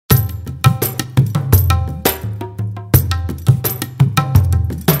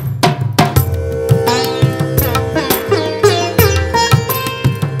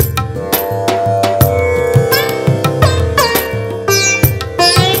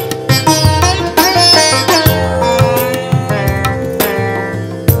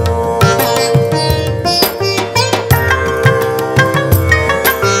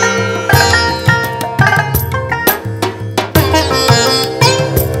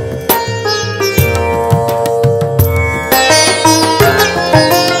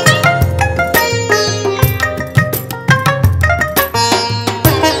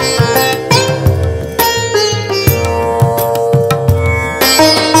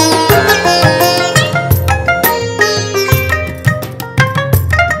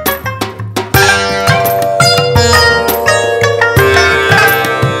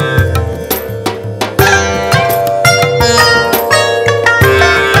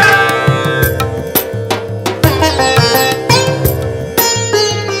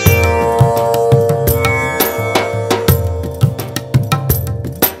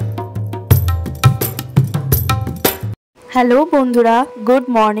Hello বন্ধুরা, good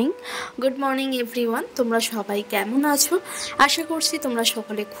morning everyone. তোমরা সবাই কেমন আছো? আশা করছি তোমরা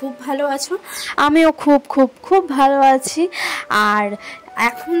সকলে খুব ভালো আছো। আমিও খুব ভালো আছি। আর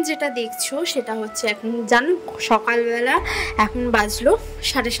এখন যেটা দেখছো সেটা হচ্ছে, এখন জানো সকালবেলা এখন বাজলো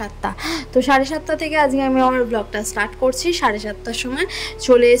 7:30। তো 7:30 থেকে আজকে আমি আমার ব্লগটা স্টার্ট করছি। 7:30টার সময়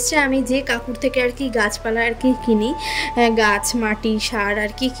চলে এসছে। আমি যে কাকুর থেকে আর কি গাছপালা আর কি কিনি, গাছ মাটি সার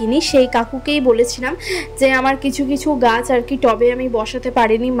আর কি কিনি, সেই কাকুকেই বলেছিলাম যে আমার কিছু কিছু গাছ আর কি টবে আমি বসাতে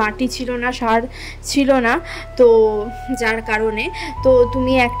পারিনি, মাটি ছিল না, সার ছিল না, তো যার কারণে তো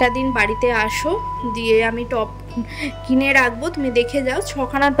তুমি একটা দিন বাড়িতে আসো, দিয়ে আমি টব কিনে রাখবো, তুমি দেখে যাও।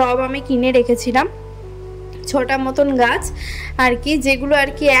 6খানা টব আমি কিনে রেখেছিলাম, 6টা মতন গাছ আর কি, যেগুলো আর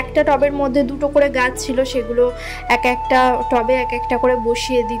কি একটা টবের মধ্যে 2টো করে গাছ ছিল, সেগুলো এক একটা টবে এক একটা করে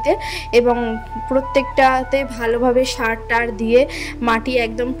বসিয়ে দিতে এবং প্রত্যেকটাতে ভালোভাবে সার টার দিয়ে মাটি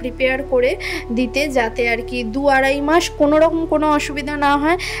একদম প্রিপেয়ার করে দিতে, যাতে আর কি 2-2.5 মাস কোনো রকম কোনো অসুবিধা না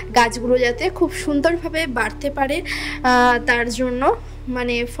হয়, গাছগুলো যাতে খুব সুন্দরভাবে বাড়তে পারে, তার জন্য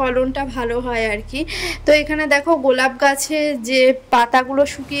মানে ফলনটা ভালো হয় আর কি। তো এখানে দেখো গোলাপ গাছে যে পাতাগুলো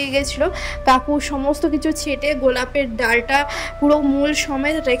শুকিয়ে গেছিলো, কাকু সমস্ত কিছু ছেটে গোলাপের ডালটা পুরো মূল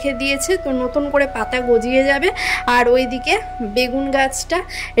সমেত রেখে দিয়েছে, তো নতুন করে পাতা গজিয়ে যাবে। আর ওইদিকে বেগুন গাছটা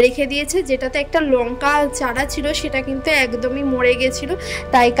রেখে দিয়েছে, যেটাতে একটা লঙ্কা চারা ছিল, সেটা কিন্তু একদমই মরে গেছিলো,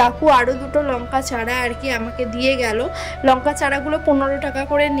 তাই কাকু আরও 2টো লঙ্কা চারা আর কি আমাকে দিয়ে গেল। লঙ্কা চারাগুলো 15 টাকা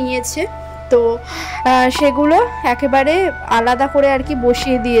করে নিয়েছে, তো সেগুলো একেবারে আলাদা করে আর কি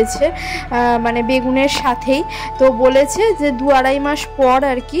বসিয়ে দিয়েছে, মানে বেগুনের সাথেই। তো বলেছে যে 2-2.5 মাস পর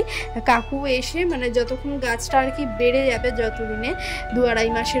আর কি কাকু এসে, মানে যতক্ষণ গাছটা আর কি বেড়ে যাবে, যতদিনে 2-2.5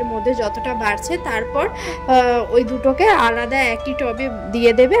 মাসের মধ্যে যতটা বাড়ছে, তারপর ওই দুটোকে আলাদা একই টবে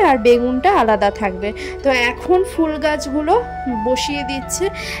দিয়ে দেবে আর বেগুনটা আলাদা থাকবে। তো এখন ফুল গাছগুলো বসিয়ে দিচ্ছে।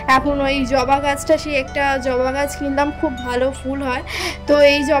 এখন ওই জবা গাছটা, সেই একটা জবা গাছ কিনলাম, খুব ভালো ফুল হয়, তো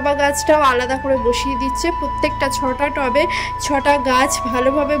এই জবা গাছটাও আলাদা করে বসিয়ে দিচ্ছে। প্রত্যেকটা 6টা টবে 6টা গাছ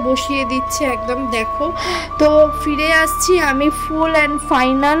ভালোভাবে বসিয়ে দিচ্ছে একদম, দেখো। তো ফিরে আসছি আমি, ফুল অ্যান্ড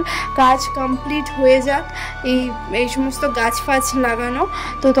ফাইনাল কাজ কমপ্লিট হয়ে যাক এই সমস্ত গাছ ফাছ লাগানো।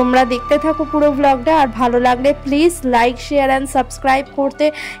 তো তোমরা দেখতে থাকো পুরো ব্লগটা, আর ভালো লাগলে please like share and subscribe করতে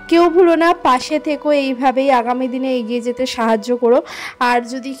কেউ ভুলো না। পাশে থেকো, এইভাবেই আগামী দিনে এগিয়ে যেতে সাহায্য করো। আর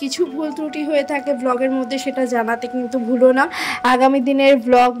যদি কিছু ভুল ত্রুটি হয়ে থাকে ব্লগের মধ্যে, সেটা জানাতে কিন্তু ভুলো না। আগামী দিনের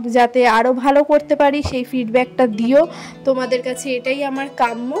ব্লগ যাতে আরও ভালো করতে পারি সেই ফিডব্যাকটা দিও, তোমাদের কাছে এটাই আমার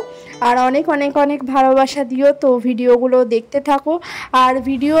কাম্য। আর অনেক ভালোবাসা দিও। তো ভিডিওগুলো দেখতে থাকো, আর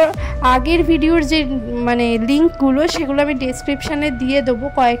আগের ভিডিওর যে মানে লিঙ্কগুলো, সেগুলো আমি ডেসক্রিপশানে দিয়ে দেবো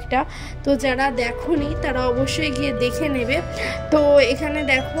কয়েকটা, তো যারা দেখোনি তারা অবশ্যই গিয়ে দেখে নেবে। তো এখানে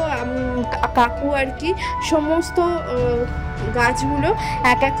দেখো কাকু আর কি সমস্ত গাছগুলো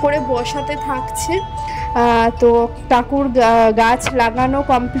এক এক করে বসাতে থাকছে। তো কাকুর গাছ লাগানো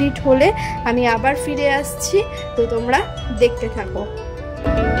কমপ্লিট হলে আমি আবার ফিরে আসছি, তো তোমরা দেখতে থাকো।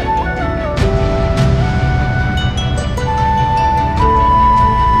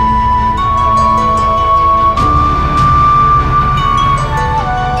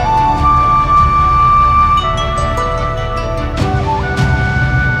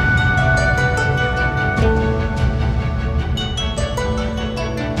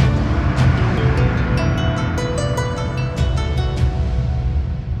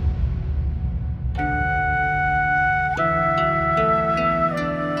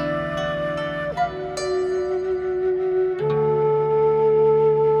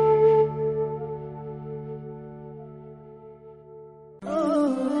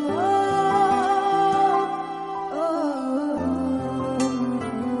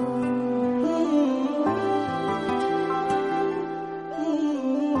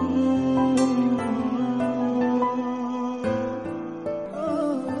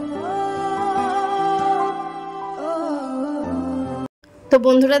 তো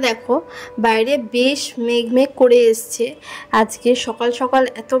বন্ধুরা দেখো, বাইরে বেশ মেঘ করে এসছে। আজকে সকাল সকাল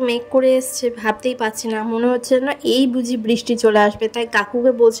এত মেঘ করে এসছে, ভাবতেই পারছি না, মনে হচ্ছে না এই বুঝি বৃষ্টি চলে আসবে। তাই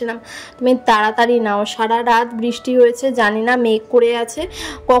কাকুকে বলছিলাম তুমি তাড়াতাড়ি নাও, সারা রাত বৃষ্টি হয়েছে, জানি না মেঘ করে আছে,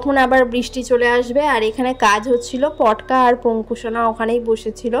 কখন আবার বৃষ্টি চলে আসবে। আর এখানে কাজ হচ্ছিল, পটকা আর পঙ্কুসোনা ওখানেই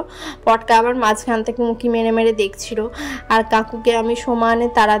বসেছিল, পটকা আবার মাঝখান থেকে উঁকি মেরে দেখছিল, আর কাকুকে আমি সমানে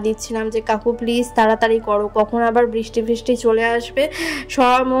তাড়া দিচ্ছিলাম যে কাকু প্লিজ তাড়াতাড়ি করো, কখন আবার বৃষ্টি চলে আসবে,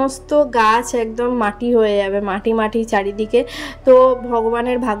 সমস্ত গাছ একদম মাটি হয়ে যাবে, মাটি চারিদিকে। তো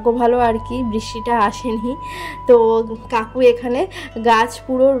ভগবানের ভাগ্য ভালো আর কি, বৃষ্টিটা আসেনি। তো কাকু এখানে গাছ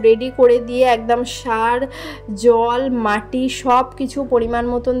পুরো রেডি করে দিয়ে একদম সার জল মাটি সব কিছু পরিমাণ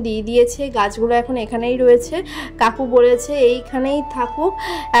মতন দিয়ে দিয়েছে। গাছগুলো এখন এখানেই রয়েছে, কাকু বলেছে এইখানেই থাকুক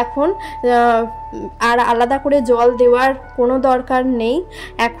এখন আর আলাদা করে জল দেওয়ার কোনো দরকার নেই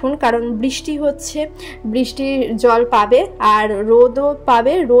এখন, কারণ বৃষ্টি হচ্ছে, বৃষ্টির জল পাবে আর রোদও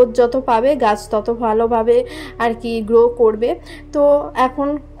পাবে, রোদ যত পাবে গাছ তত ভালোভাবে আর কি গ্রো করবে। তো এখন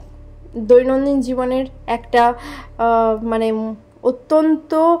দৈনন্দিন জীবনের একটা মানে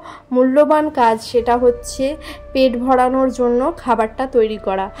অত্যন্ত মূল্যবান কাজ, সেটা হচ্ছে পেট ভরানোর জন্য খাবারটা তৈরি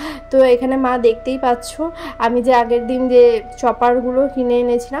করা। তো এখানে মা দেখতেই পাচ্ছ আমি যে আগের দিন যে চপারগুলো কিনে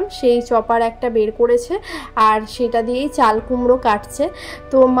এনেছিলাম সেই চপার একটা বের করেছে আর সেটা দিয়েই চাল কুমড়ো কাটছে।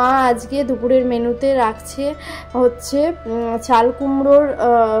 তো মা আজকে দুপুরের মেনুতে রাখছে হচ্ছে চাল কুমড়োর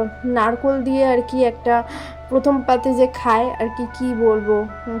নারকোল দিয়ে আর কি একটা প্রথম পাতে যে খায় আর কি, কি বলবো,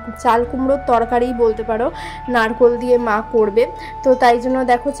 চাল কুমড়োর তরকারি বলতে পারো, নারকোল দিয়ে মা করবে। তো তাই জন্য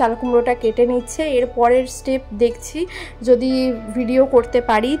দেখো চাল কুমড়োটা কেটে নিচ্ছে। এর পরের স্টেপ দেখছি যদি ভিডিও করতে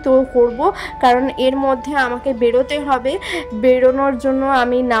পারি তো করব, কারণ এর মধ্যে আমাকে বেরোতে হবে। বেরোনোর জন্য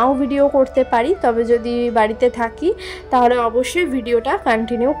আমি নাও ভিডিও করতে পারি, তবে যদি বাড়িতে থাকি তাহলে অবশ্যই ভিডিওটা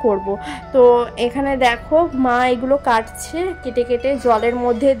কন্টিনিউ করব। তো এখানে দেখো মা এগুলো কাটছে, কেটে কেটে জলের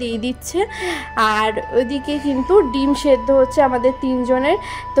মধ্যে দিয়ে দিচ্ছে। আর ওইদিকে কিন্তু ডিম সেদ্ধ হচ্ছে আমাদের 3 জনের।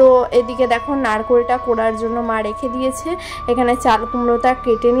 তো এদিকে দেখো নারকোলটা কোড়ার জন্য মা রেখে দিয়েছে, এখানে চাল কুমড়োটা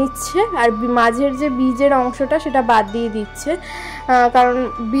কেটে নিচ্ছে আর মাঝের যে বীজের অংশটা সেটা বাদ দিয়ে দিচ্ছে, কারণ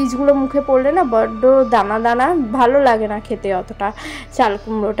বীজগুলো মুখে পড়লে না বড্ড দানা দানা, ভালো লাগে না খেতে অতটা চাল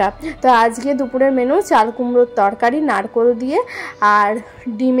কুমড়োটা। তো আজকে দুপুরের মেনু চাল কুমড়োর তরকারি নারকোল দিয়ে আর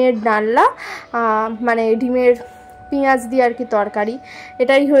ডিমের ডালনা, মানে ডিমের পেঁয়াজ দিয়ে আর কি তরকারি,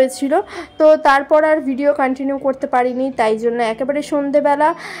 এটাই হয়েছিল। তো তারপর আর ভিডিও কন্টিনিউ করতে পারিনি, তাই জন্য একেবারে সন্ধেবেলা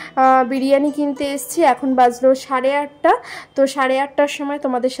বিরিয়ানি কিনতে এসেছি। এখন বাজলো 8:30। তো 8:30টার সময়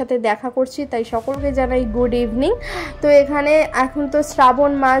তোমাদের সাথে দেখা করছি, তাই সকলকে জানাই গুড ইভিনিং। তো এখানে এখন তো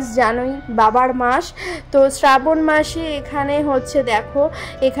শ্রাবণ মাস, জানোই বাবার মাস। তো শ্রাবণ মাসে এখানে হচ্ছে দেখো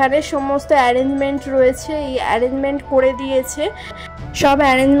এখানে সমস্ত অ্যারেঞ্জমেন্ট রয়েছে, এই অ্যারেঞ্জমেন্ট করে দিয়েছে, সব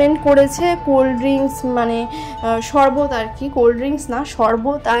অ্যারেঞ্জমেন্ট করেছে। কোল্ড ড্রিঙ্কস মানে শরবত আর কি, কোল্ড ড্রিঙ্কস না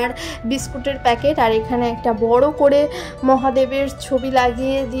শরবত আর বিস্কুটের প্যাকেট। আর এখানে একটা বড় করে মহাদেবের ছবি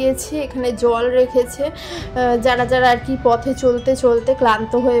লাগিয়ে দিয়েছে, এখানে জল রেখেছে। যারা যারা আর কি পথে চলতে চলতে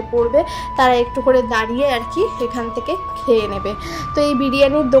ক্লান্ত হয়ে পড়বে তারা একটু করে দাঁড়িয়ে আর কি এখান থেকে খেয়ে নেবে। তো এই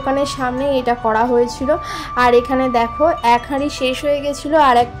বিরিয়ানির দোকানের সামনে এটা করা হয়েছিল। আর এখানে দেখো এক হাঁড়ি শেষ হয়ে গেছিলো,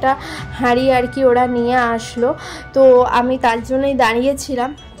 আর একটা হাঁড়ি আর কি ওরা নিয়ে আসলো। তো আমি তার জন্যই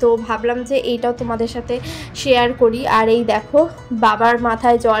দাঁড়িয়েছিলাম, তো ভাবলাম যে এইটাও তোমাদের সাথে শেয়ার করি। আর এই দেখো বাবার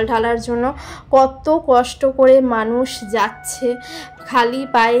মাথায় জল ঢালার জন্য কত কষ্ট করে মানুষ যাচ্ছে, খালি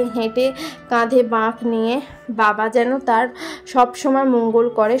পায়ে হেঁটে, কাঁধে বাঁক নিয়ে। বাবা যেন তার সব সময় মঙ্গল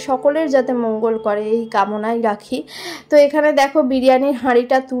করে, সকলের যাতে মঙ্গল করে এই কামনাই রাখি। তো এখানে দেখো বিরিয়ানির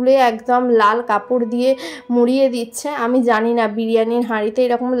হাঁড়িটা তুলে একদম লাল কাপড় দিয়ে মুড়িয়ে দিচ্ছে। আমি জানি না বিরিয়ানির হাঁড়িতে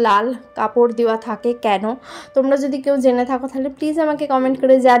এরকম লাল কাপড় দেওয়া থাকে কেন, তোমরা যদি কেউ জেনে থাকো তাহলে প্লিজ আমাকে কমেন্ট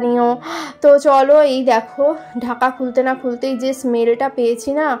করে জানিও। তো চলো এই দেখো ঢাকা খুলতে না খুলতেই যে স্মেলটা পেয়েছি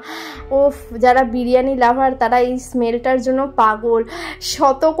না, ওফ, যারা বিরিয়ানি লাভার তারা এই স্মেলটার জন্য পাগল।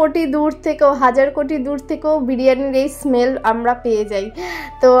 শত কোটি দূর থেকেও, হাজার কোটি দূর থেকেও বিরিয়ানির এই স্মেল আমরা পেয়ে যাই।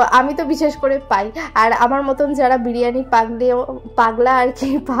 তো আমি তো বিশেষ করে পাই, আর আমার মতন যারা বিরিয়ানি পাগলা আর কি,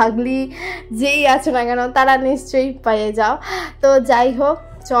 পাগলি যেই আছে না কেন তারা নিশ্চয়ই পেয়ে যাও। তো যাই হোক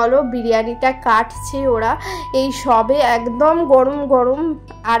চলো বিরিয়ানিটা কাটছে ওরা, এই সবে একদম গরম গরম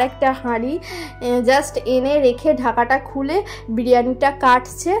আর একটা হাঁড়ি জাস্ট এনে রেখে ঢাকাটা খুলে বিরিয়ানিটা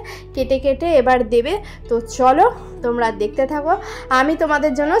কাটছে, কেটে কেটে এবার দেবে। তো চলো তোমরা দেখতে থাকো, আমি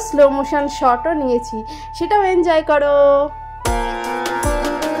তোমাদের জন্য স্লো মোশন শটও নিয়েছি, সেটাও এনজয় করো।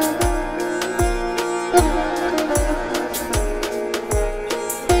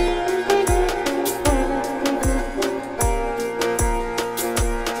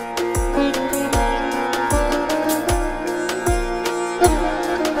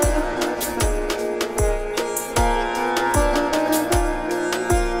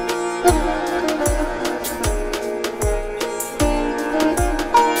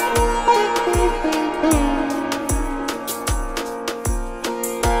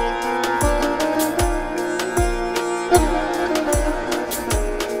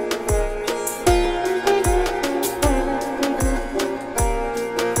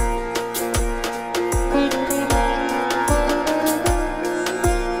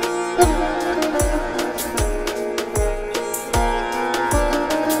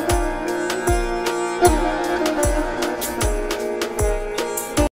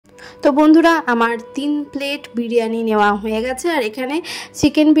 বন্ধুরা আমার 3 প্লেট বিরিয়ানি নেওয়া হয়ে গেছে। আর এখানে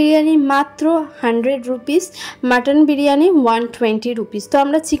চিকেন বিরিয়ানি মাত্র 100 রুপিস, মাটন বিরিয়ানি 120 রুপিস। তো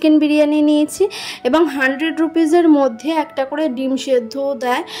আমরা চিকেন বিরিয়ানি নিয়েছি এবং 100 রুপিসের মধ্যে একটা করে ডিম সেদ্ধও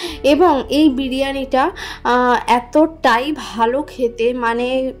দেয়। এবং এই বিরিয়ানিটা এতটাই ভালো খেতে, মানে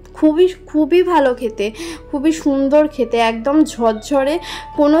খুবই ভালো খেতে, খুবই সুন্দর খেতে, একদম ঝরঝরে,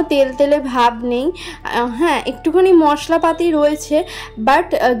 কোনো তেলে ভাব নেই। হ্যাঁ, একটুখানি মশলাপাতি রয়েছে, বাট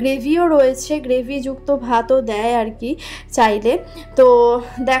গ্রেভিও রয়েছে, গ্রেভিযুক্ত ভাতও দেয় আর কি চাইলে। তো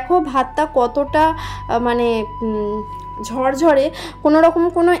দেখো ভাতটা কতটা মানে ঝরঝরে, কোনো রকম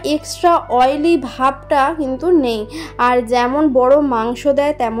কোনো এক্সট্রা অয়েলি ভাবটা কিন্তু নেই। আর যেমন বড় মাংস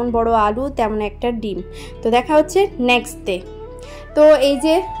দেয় তেমন বড় আলু, তেমন একটা ডিম। তো দেখা হচ্ছে নেক্সট ডে। তো এই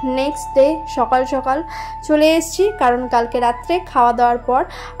যে নেক্সট ডে সকাল সকাল চলে এসেছি, কারণ কালকে রাত্রে খাওয়া দাওয়ার পর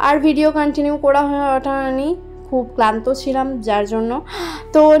আর ভিডিও কন্টিনিউ করা হয়ে ওঠেনি, খুব ক্লান্ত ছিলাম যার জন্য।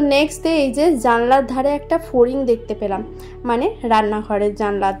 তো নেক্সট ডে এই যে জানলার ধারে একটা ফড়িং দেখতে পেলাম, মানে রান্নাঘরের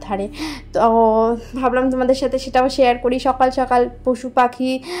জানলার ধারে। তো ভাবলাম তোমাদের সাথে সেটাও শেয়ার করি। সকাল সকাল পশু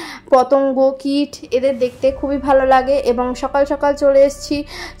পাখি, পতঙ্গ, কীট এদের দেখতে খুবই ভালো লাগে। এবং সকাল সকাল চলে এসেছি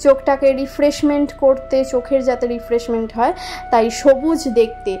চোখটাকে রিফ্রেশমেন্ট করতে, চোখের যাতে রিফ্রেশমেন্ট হয় তাই সবুজ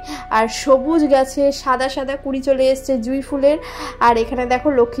দেখতে। আর সবুজ গাছে সাদা সাদা কুড়ি চলে এসছে জুঁই ফুলের। আর এখানে দেখো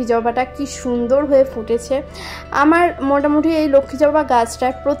লক্ষ্মী জবাটা কি সুন্দর হয়ে ফুটেছে। আমার মোটামুটি এই লক্ষ্মী জবা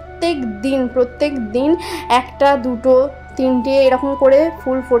গাছটায় প্রত্যেক দিন একটা দুটো তিনটে এরকম করে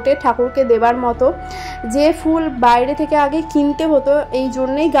ফুল ফোটে ঠাকুরকে দেবার মতো। যে ফুল বাইরে থেকে আগে কিনতে হতো, এই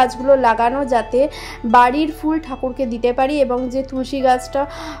জন্যেই গাছগুলো লাগানো, যাতে বাড়ির ফুল ঠাকুরকে দিতে পারি। এবং যে তুলসী গাছটা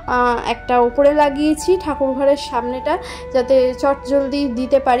একটা উপরে লাগিয়েছি ঠাকুর ঘরের সামনেটা, যাতে চটজলদি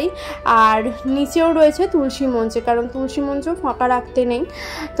দিতে পারি। আর নিচেও রয়েছে তুলসী মঞ্চে, কারণ তুলসী মঞ্চ ফাঁকা রাখতে নেই,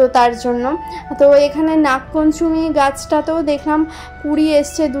 তো তার জন্য। তো এখানে নাগপঞ্চমী গাছটাতেও দেখলাম কুড়ি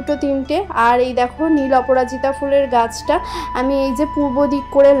এসছে দুটো তিনটে। আর এই দেখো নীল অপরাজিতা ফুলের গাছটা আমি এই যে পূর্ব দিক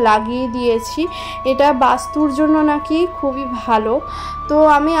করে লাগিয়ে দিয়েছি, এটা বাস্তুর জন্য নাকি খুবই ভালো। তো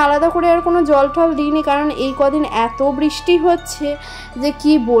আমি আলাদা করে আর কোনো জল টল দিইনি, কারণ এই কদিন এত বৃষ্টি হচ্ছে যে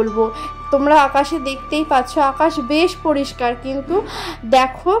কি বলবো। তোমরা আকাশে দেখতেই পাচ্ছ, আকাশ বেশ পরিষ্কার, কিন্তু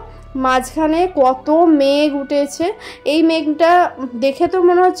দেখো মাঝখানে কত মেঘ উঠেছে। এই মেঘটা দেখে তো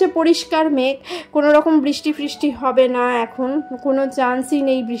মনে হচ্ছে পরিষ্কার মেঘ, কোনো রকম বৃষ্টি হবে না, এখন কোনো চান্সই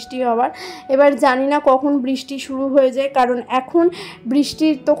নেই বৃষ্টি হওয়ার। এবার জানি না কখন বৃষ্টি শুরু হয়ে যায়, কারণ এখন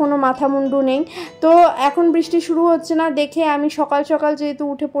বৃষ্টির তো কোনো মাথা মুন্ডু নেই। তো এখন বৃষ্টি শুরু হচ্ছে না দেখে আমি সকাল সকাল যেহেতু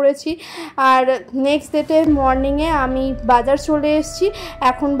উঠে পড়েছি। আর নেক্সট ডেটের মর্নিংয়ে আমি বাজার চলে এসেছি।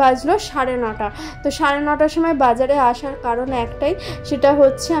 এখন বাজলো 9:30। তো 9:30 সময় বাজারে আসার কারণ একটাই, সেটা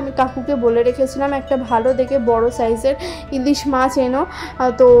হচ্ছে আমি কাকুকে বলে রেখেছিলাম একটা ভালো দেখে বড় সাইজের ইলিশ মাছ এনো।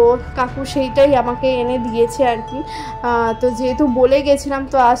 তো কাকু সেইটাই আমাকে এনে দিয়েছে আর কি। তো যেহেতু বলে গেছিলাম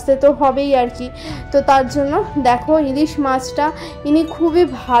তো আসতে তো হবেই আর কি। তো তার জন্য দেখো ইলিশ মাছটা ইনি খুবই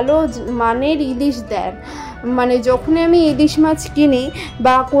ভালো মানের ইলিশ দেন। মানে যখনই আমি ইলিশ মাছ কিনি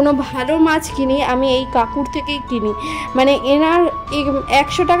বা কোনো ভালো মাছ কিনি, আমি এই কাকুর থেকেই কিনি। মানে এনার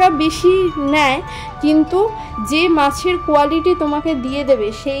 100 টাকা বেশি নেয়, কিন্তু যে মাছের কোয়ালিটি তোমাকে দিয়ে দেবে,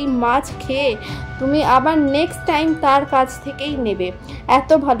 সেই মাছ খেয়ে তুমি আবার নেক্সট টাইম তার কাছ থেকেই নেবে, এত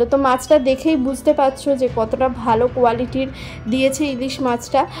ভালো। তো মাছটা দেখেই বুঝতে পারছো যে কতটা ভালো কোয়ালিটির দিয়েছে ইলিশ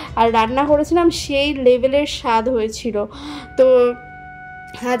মাছটা। আর রান্না করেছিলাম সেই লেভেলের স্বাদ হয়েছিল। তো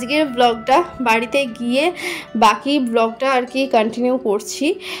আজকের ব্লগটা বাড়িতে গিয়ে বাকি ব্লগটা আর কি কন্টিনিউ করছি।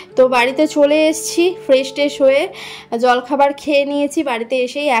 তো বাড়িতে চলে এসেছি, ফ্রেশ ট্রেশ হয়ে জলখাবার খেয়ে নিয়েছি। বাড়িতে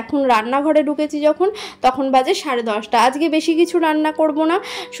এসেই এখন রান্নাঘরে ঢুকেছি যখন, তখন বাজে 10:30। আজকে বেশি কিছু রান্না করব না,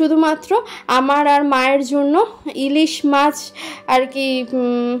 শুধুমাত্র আমার আর মায়ের জন্য ইলিশ মাছ আর কি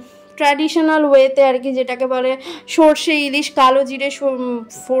ট্র্যাডিশনাল ওয়েতে আর কি, যেটাকে বলে সর্ষে ইলিশ, কালো জিরে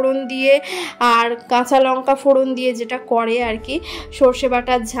ফোড়ন দিয়ে আর কাঁচা লঙ্কা ফোড়ন দিয়ে যেটা করে আর কি, সর্ষে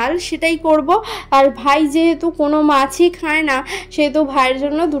বাটার ঝাল, সেটাই করব। আর ভাই যেহেতু কোনো মাছই খায় না, সেহেতু ভাইয়ের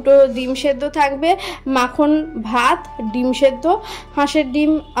জন্য দুটো ডিম সেদ্ধ থাকবে, মাখন ভাত, ডিম সেদ্ধ, হাঁসের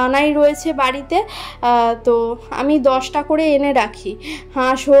ডিম আনাই রয়েছে বাড়িতে। তো আমি 10টা করে এনে রাখি,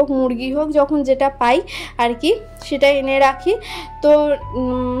 হাঁস হোক মুরগি হোক, যখন যেটা পাই আর কি সেটাই এনে রাখি। তো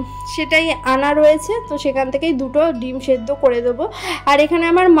সেটাই আনা রয়েছে, তো সেখান থেকেই দুটো ডিম সেদ্ধ করে দেবো। আর এখানে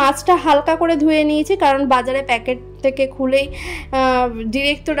আমার মাছটা হালকা করে ধুয়ে নিয়েছি, কারণ বাজারে প্যাকেট থেকে খুলেই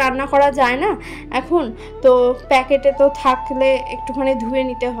ডিরেক্ট তো রান্না করা যায় না এখন, তো প্যাকেটে তো থাকলে একটুখানি ধুয়ে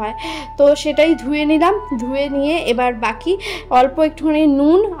নিতে হয়। তো সেটাই ধুয়ে নিলাম, ধুয়ে নিয়ে এবার বাকি অল্প একটুখানি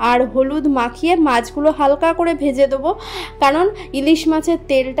নুন আর হলুদ মাখিয়ে মাছগুলো হালকা করে ভেজে দেবো, কারণ ইলিশ মাছের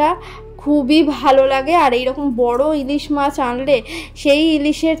তেলটা খুবই ভালো লাগে। আর এইরকম বড় ইলিশ মাছ আনলে সেই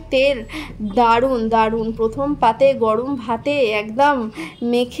ইলিশের তেল দারুণ দারুণ, প্রথম পাতে গরম ভাতে একদম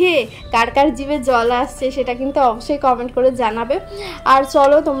মেখে কার কার জিভে জল আসছে সেটা কিন্তু অবশ্যই কমেন্ট করে জানাবে। আর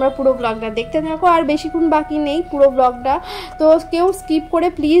চলো তোমরা পুরো ব্লগটা দেখতে থাকো, আর বেশিক্ষণ বাকি নেই পুরো ব্লগটা, তো কেউ স্কিপ করে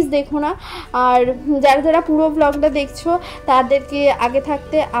প্লিজ দেখো না। আর যারা যারা পুরো ব্লগটা দেখছো তাদেরকে আগে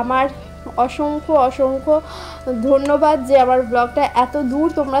থাকতে আমার অসংখ্য অসংখ্য ধন্যবাদ যে আমার ব্লগটা এত দূর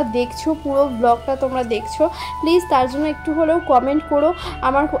তোমরা দেখছো, পুরো ব্লগটা তোমরা দেখছো। প্লিজ তার জন্য একটু হলেও কমেন্ট করো,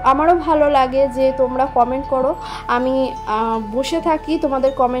 আমারও ভালো লাগে যে তোমরা কমেন্ট করো। আমি বসে থাকি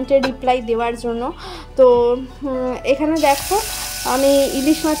তোমাদের কমেন্টের রিপ্লাই দেওয়ার জন্য। তো এখানে দেখো আমি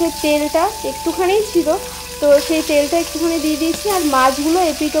ইলিশ মাছের তেলটা একটুখানি ছিল, তো সেই তেলটা একটুখানি দিয়ে দিয়েছি, আর মাছগুলো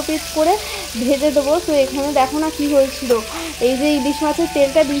এপিট ওপিট করে ভেজে দেবো। তো এখানে দেখো না কি হয়েছিল, এই যে ইলিশ মাছের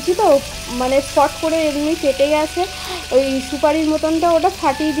তেলটা দিয়েছি তো মানে ফট করে এমনি কেটে গেছে, ওই সুপারির মতনটা ওটা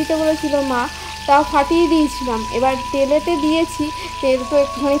ফাটিয়ে দিতে বলেছিল মা, তাও ফাটিয়ে দিয়েছিলাম। এবার তেলেতে দিয়েছি, তেল তো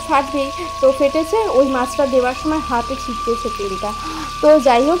একটুখানি ফাটবেই, তো ফেটেছে, ওই মাছটা দেওয়ার সময় হাতে ছিটকেছে তেলটা। তো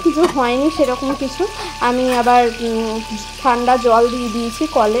যাই হোক কিছু হয়নি সেরকম কিছু, আমি আবার ঠান্ডা জল দিয়ে দিয়েছি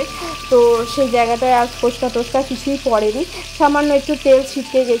কলের, তো সেই জায়গাটায় আর ফোসকা টোসকা কিছুই পড়েনি, সামান্য একটু তেল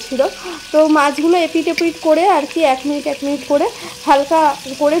ছিটকে গেছিলো। তো মাছগুলো এপিট এপিট করে আর কি 1 মিনিট করে হালকা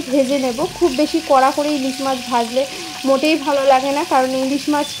করে ভেজে নেব। খুব বেশি কড়া করে ইলিশ মাছ ভাজলে মোটেই ভালো লাগে না, কারণ ইলিশ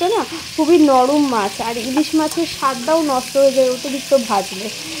মাছটা না খুবই নরম মাছ, আর ইলিশ মাছের স্বাদটাও নষ্ট হয়ে যায় অতিরিক্ত ভাজলে।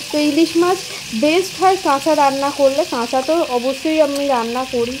 তো ইলিশ মাছ বেস্ট হয় কাঁচা রান্না করলে, কাঁচা তো অবশ্যই আমি রান্না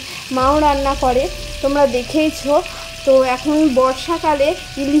করি, মাও রান্না করে, তোমরা দেখেইছো। তো এখন বর্ষাকালে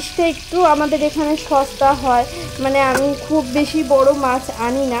ইলিশটা একটু আমাদের এখানে সস্তা হয়, মানে আমি খুব বেশি বড় মাছ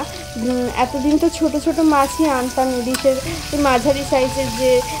আনি না, এতদিন তো ছোট ছোট মাছই আনতাম, ইলিশের মাঝারি সাইজের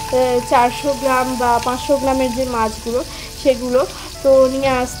যে 400 গ্রাম বা 500 গ্রামের যে মাছগুলো সেগুলো তো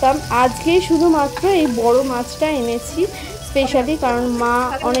নিয়ে আসতাম। আজকেই শুধুমাত্র এই বড় মাছটা এনেছি স্পেশালি, কারণ মা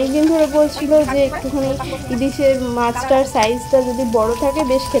অনেক দিন ধরে বলছিল যে একটুখানি ইলিশের মাছটার সাইজটা যদি বড় থাকে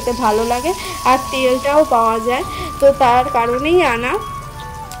বেশ খেতে ভালো লাগে আর তেলটাও পাওয়া যায়, তো তার কারণেই আনা।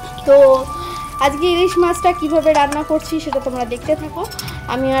 তো আজকে ইলিশ মাছটা কীভাবে রান্না করছি সেটা তোমরা দেখতে থাকো,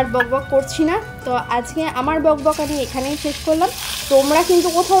 আমি আর বকবক করছি না। তো আজকে আমার বকবক আমি এখানেই শেষ করলাম, তোমরা কিন্তু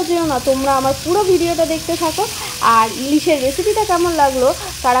কোথাও যেও না, তোমরা আমার পুরো ভিডিওটা দেখতে থাকো। আর ইলিশের রেসিপিটা কেমন লাগলো,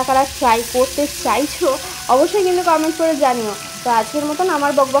 কারা কারা ট্রাই করতে চাইছো অবশ্যই কিন্তু কমেন্ট করে জানিও। তো আজকের মতন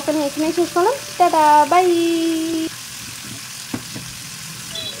আমার বকবক আমি এখানেই শেষ করলাম, টাটা বাই।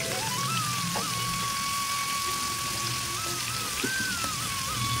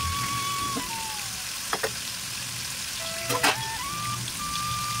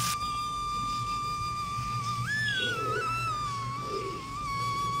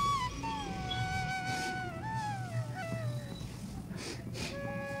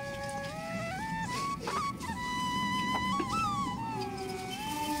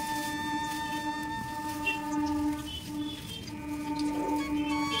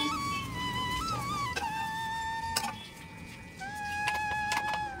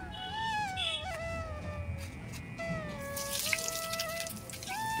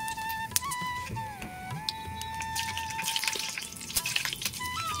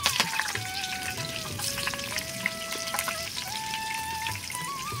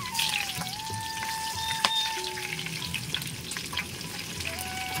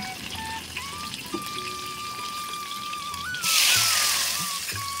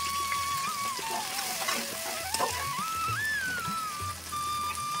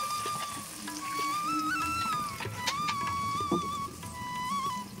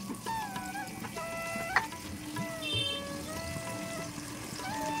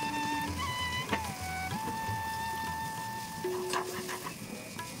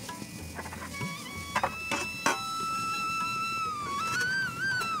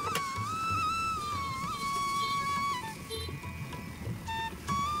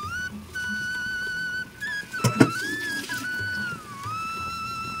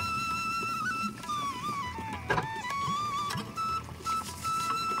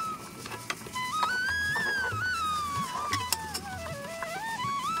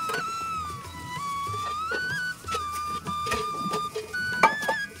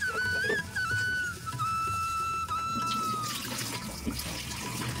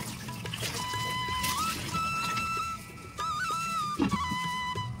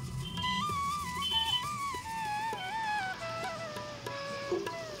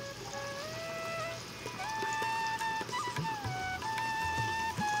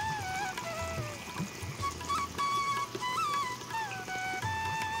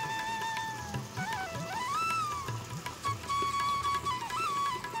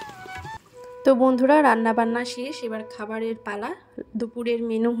 তো বন্ধুরা রান্না বান্না শেষ, এবার খাবারের পালা। দুপুরের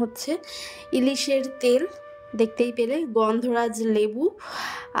মেনু হচ্ছে ইলিশের তেল, দেখতেই পেলে, গন্ধরাজ লেবু,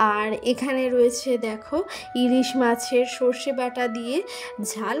 আর এখানে রয়েছে দেখো ইলিশ মাছের সর্ষে বাটা দিয়ে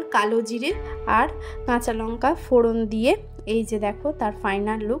ঝাল, কালো জিরে আর কাঁচা লঙ্কা ফোড়ন দিয়ে, এই যে দেখো তার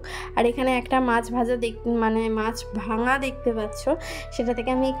ফাইনাল লুক। আর এখানে একটা মাছ ভাজা মানে মাছ ভাঙা দেখতে পাচ্ছ, সেটা থেকে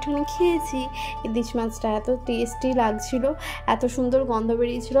আমি একটুখানি খেয়েছি। ইলিশ মাছটা এত টেস্টি লাগছিল, এত সুন্দর গন্ধ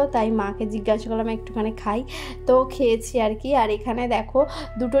বেরিয়েছিল, তাই মাকে জিজ্ঞাসা করলাম একটুখানি খাই, তো খেয়েছি আর কি। আর এখানে দেখো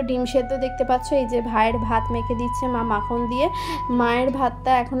দুটো ডিম সেদ্ধ দেখতে পাচ্ছ, এই যে ভাইয়ের ভাত মেখে দিচ্ছে মা মাখন দিয়ে। মায়ের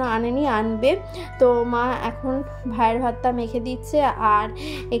ভাতটা এখনও আনেনি, আনবে, তো মা এখন ভাইয়ের ভাতটা মেখে দিচ্ছে। আর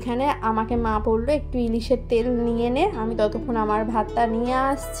এখানে আমাকে মা বললো একটু ইলিশের তেল নিয়ে নে, আমি ততক্ষণ আমার ভাতটা নিয়ে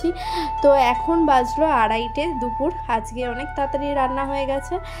আসছি। তো এখন বাজলো 2:30 দুপুর। আজকে অনেক তাড়াতাড়ি রান্না হয়ে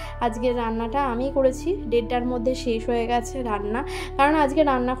গেছে, আজকের রান্নাটা আমি করেছি, 1:30টার মধ্যে শেষ হয়ে গেছে রান্না, কারণ আজকে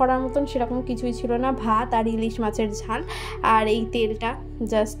রান্না করার মতন সেরকম কিছুই ছিল না, ভাত আর ইলিশ মাছের ঝাল আর এই তেলটা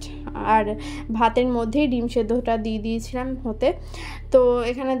জাস্ট, আর ভাতের মধ্যেই ডিম সেদ্ধটা দিয়ে দিয়েছিলাম হতে। তো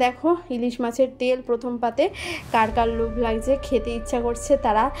এখানে দেখো ইলিশ মাছের তেল প্রথম পাতে, কার কার লোভ লাগছে, খেতে ইচ্ছা করছে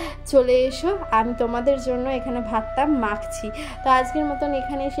তারা চলে এসো, আমি তোমাদের জন্য এখানে ভাতটা মাখছি। তো আজকের মতন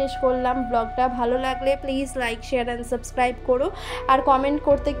এখানেই শেষ করলাম ব্লগটা। ভালো লাগলে please like, share and subscribe করো, আর কমেন্ট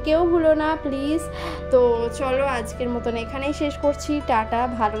করতে কেউ ভুলো না প্লিজ। তো চলো আজকের মতন এখানেই শেষ করছি, টাটা,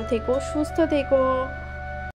 ভালো থেকো, সুস্থ থেকো।